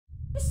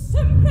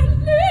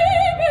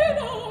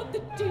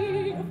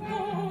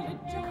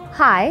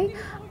Hi,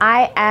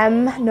 I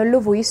am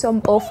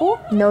Vuvu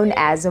Mpofu, known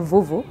as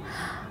Vuvu.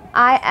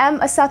 I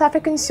am a South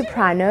African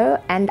soprano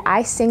and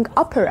I sing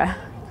opera.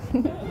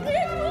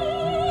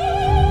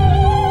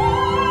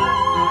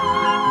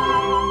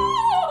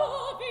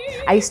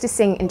 I used to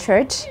sing in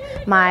church.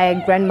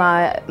 My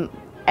grandma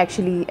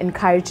actually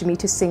encouraged me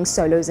to sing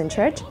solos in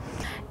church.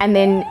 And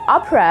then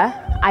opera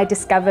I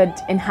discovered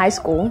in high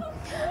school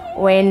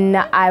when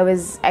I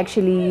was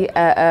actually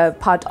a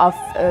part of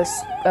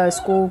a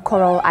school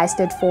choral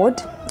Eisteddford.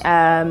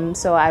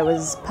 So I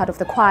was part of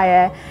the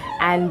choir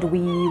and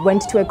we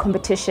went to a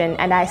competition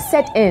and I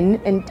sat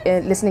in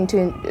listening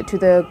to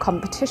the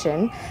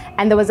competition,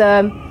 and there was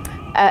a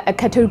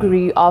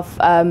category of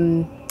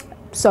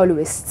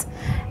soloists.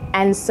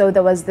 And so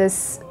there was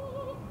this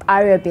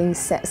aria being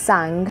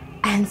sung,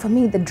 and for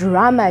me the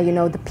drama, you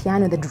know, the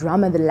piano, the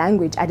drama, the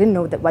language, I didn't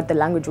know what the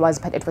language was,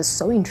 but it was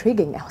so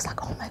intriguing. I was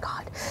like, oh my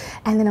God.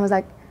 And then I was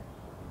like,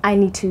 I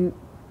need to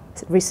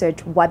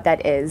research what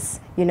that is.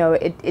 You know,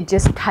 it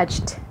just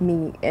touched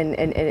me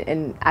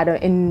in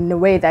a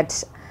way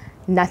that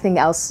nothing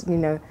else, you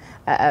know,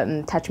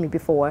 touched me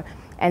before.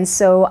 And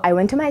so I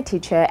went to my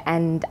teacher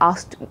and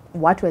asked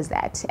what was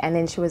that, and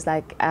then she was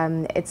like,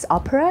 it's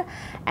opera.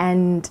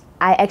 And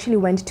I actually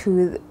went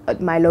to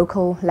my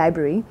local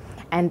library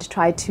and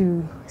tried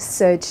to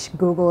search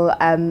Google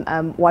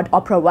what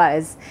opera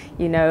was,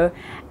 you know,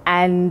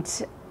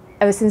 and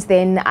ever since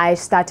then I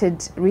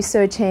started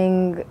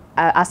researching,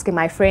 asking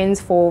my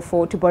friends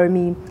to borrow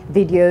me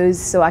videos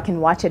so I can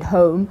watch at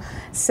home.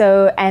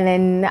 So, and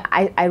then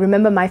I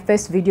remember my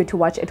first video to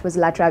watch, it was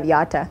La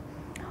Traviata,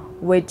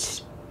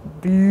 which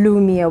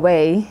blew me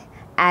away,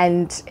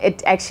 and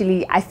it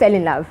actually, I fell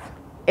in love.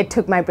 It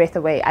took my breath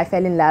away. I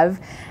fell in love,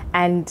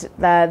 and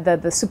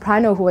the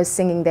soprano who was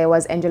singing there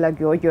was Angela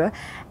Giorgio.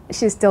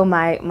 She's still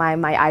my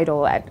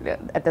idol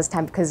at this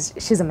time because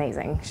she's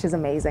amazing. She's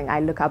amazing. I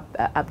look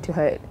up to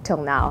her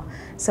till now.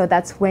 So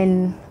that's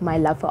when my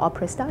love for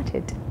opera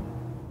started.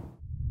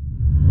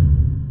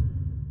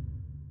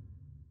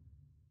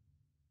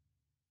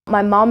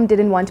 My mom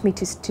didn't want me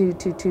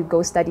to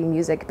go study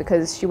music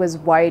because she was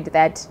worried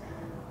that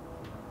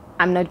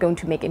I'm not going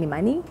to make any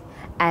money,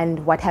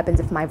 and what happens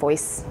if my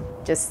voice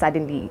just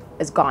suddenly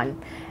is gone,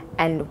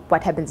 and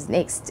what happens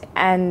next.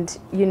 And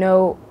you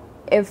know,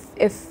 if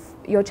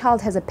your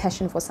child has a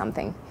passion for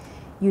something,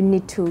 you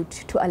need to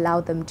allow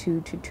them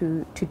to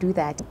do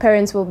that.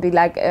 Parents will be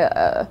like,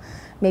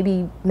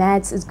 maybe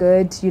maths is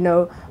good, you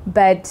know,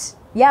 but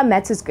yeah,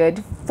 maths is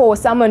good for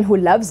someone who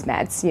loves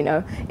maths, you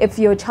know. If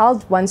your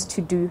child wants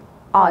to do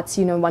arts,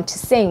 you know, want to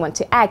sing, want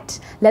to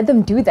act, let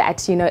them do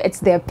that, you know. It's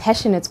their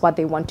passion, it's what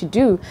they want to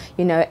do,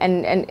 you know,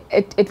 and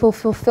it will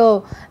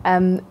fulfill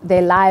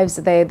their lives,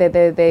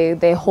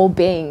 their whole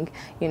being,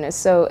 you know.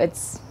 So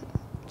it's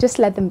just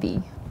let them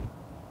be.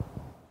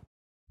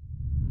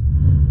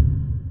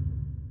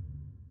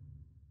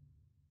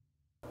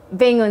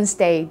 Being on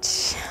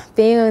stage,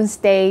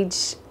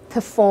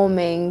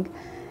 performing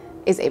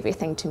is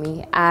everything to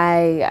me.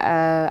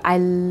 I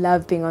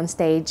love being on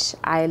stage.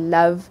 I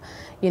love,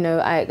 you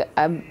know,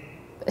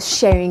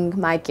 sharing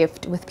my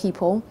gift with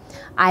people.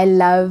 I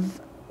love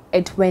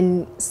it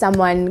when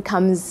someone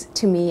comes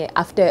to me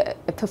after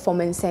a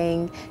performance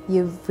saying,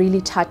 you've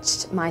really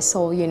touched my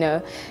soul, you know.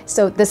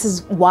 So this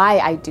is why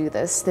I do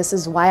this. This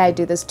is why I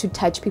do this, to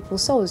touch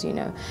people's souls, you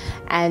know.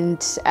 And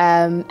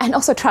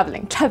also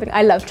traveling.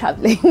 I love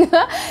traveling.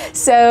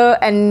 So,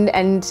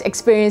 and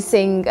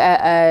experiencing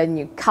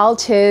new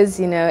cultures,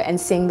 you know, and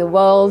seeing the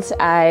world.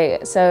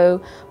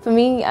 So for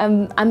me,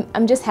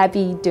 I'm just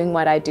happy doing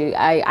what I do.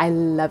 I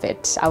love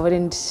it. I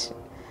wouldn't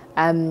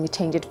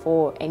change it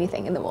for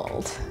anything in the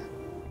world.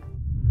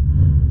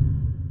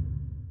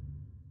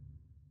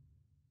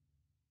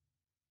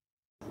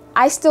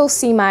 I still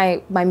see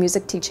my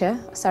music teacher,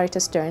 Sarita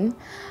Stern.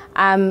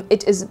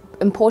 It is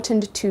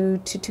important to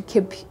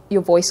keep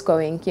your voice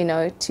going, you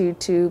know,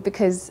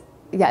 because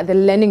yeah, the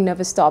learning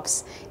never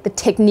stops. The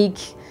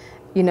technique,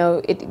 you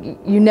know,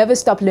 you never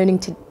stop learning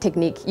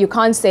technique. You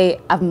can't say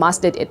I've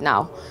mastered it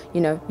now,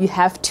 you know. You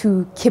have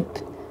to keep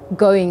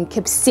going,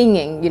 keep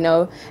singing, you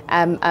know,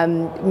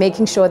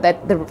 making sure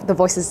that the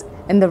voice is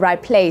in the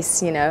right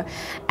place, you know.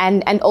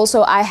 And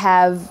also I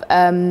have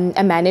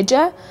a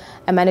manager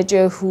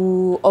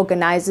who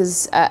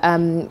organizes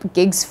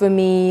gigs for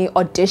me,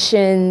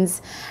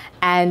 auditions.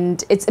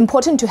 And it's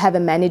important to have a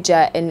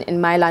manager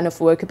in my line of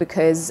work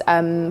because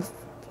I'm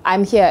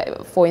here,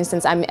 for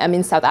instance, I'm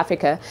in South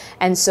Africa,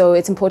 and so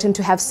it's important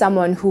to have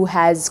someone who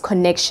has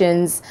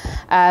connections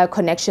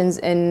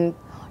in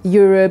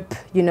Europe,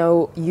 you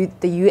know,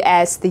 the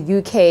US, the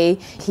UK.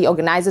 He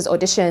organizes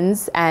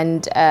auditions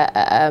and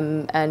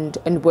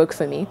work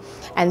for me,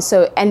 and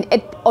so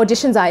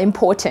auditions are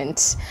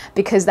important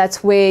because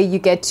that's where you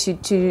get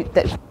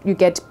you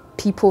get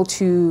people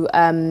to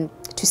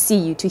to see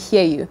you, to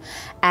hear you,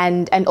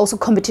 and also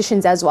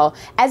competitions as well.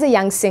 As a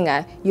young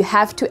singer, you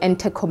have to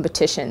enter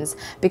competitions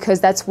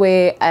because that's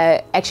where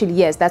actually,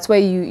 yes, that's where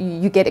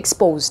you get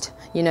exposed,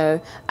 you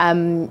know,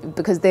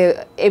 because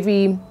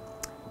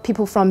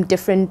people from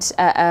different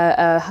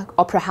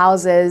opera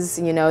houses,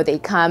 you know, they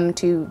come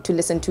to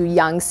listen to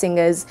young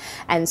singers,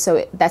 and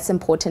so that's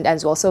important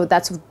as well. So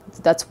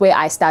that's where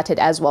I started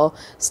as well.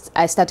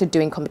 I started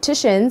doing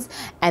competitions,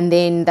 and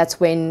then that's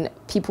when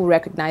people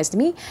recognized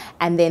me,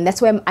 and then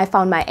that's when I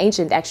found my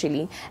agent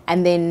actually,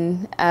 and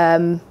then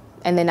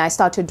I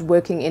started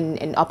working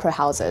in opera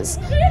houses.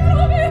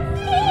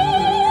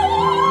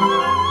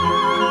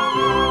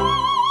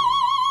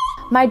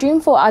 My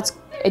dream for arts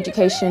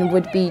education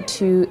would be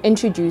to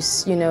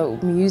introduce, you know,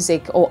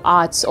 music or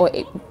arts or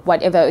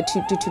whatever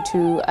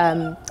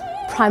to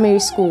primary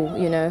school,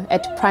 you know,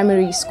 at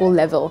primary school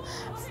level,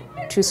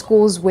 to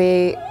schools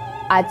where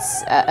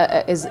arts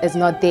is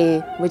not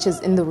there, which is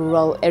in the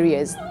rural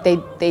areas.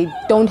 They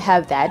don't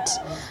have that.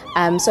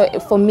 So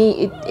for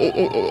me,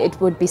 it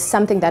would be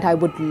something that I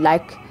would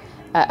like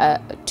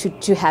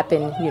to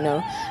happen, you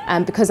know,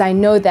 because I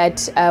know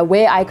that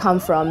where I come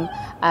from,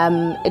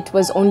 it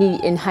was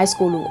only in high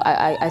school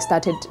I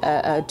started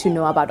to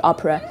know about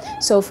opera.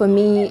 So for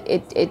me,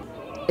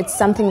 it's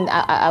something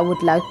that I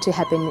would like to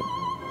happen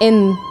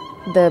in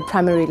the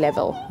primary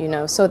level, you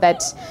know, so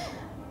that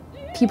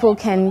people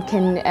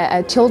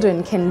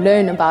children can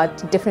learn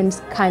about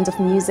different kinds of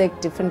music,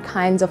 different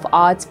kinds of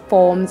art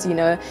forms, you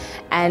know,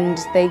 and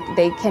they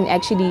can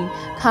actually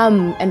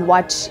come and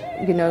watch,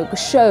 you know,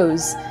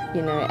 shows,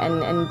 you know,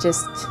 and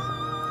just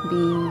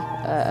be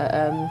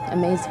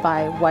amazed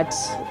by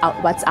what's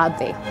out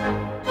there.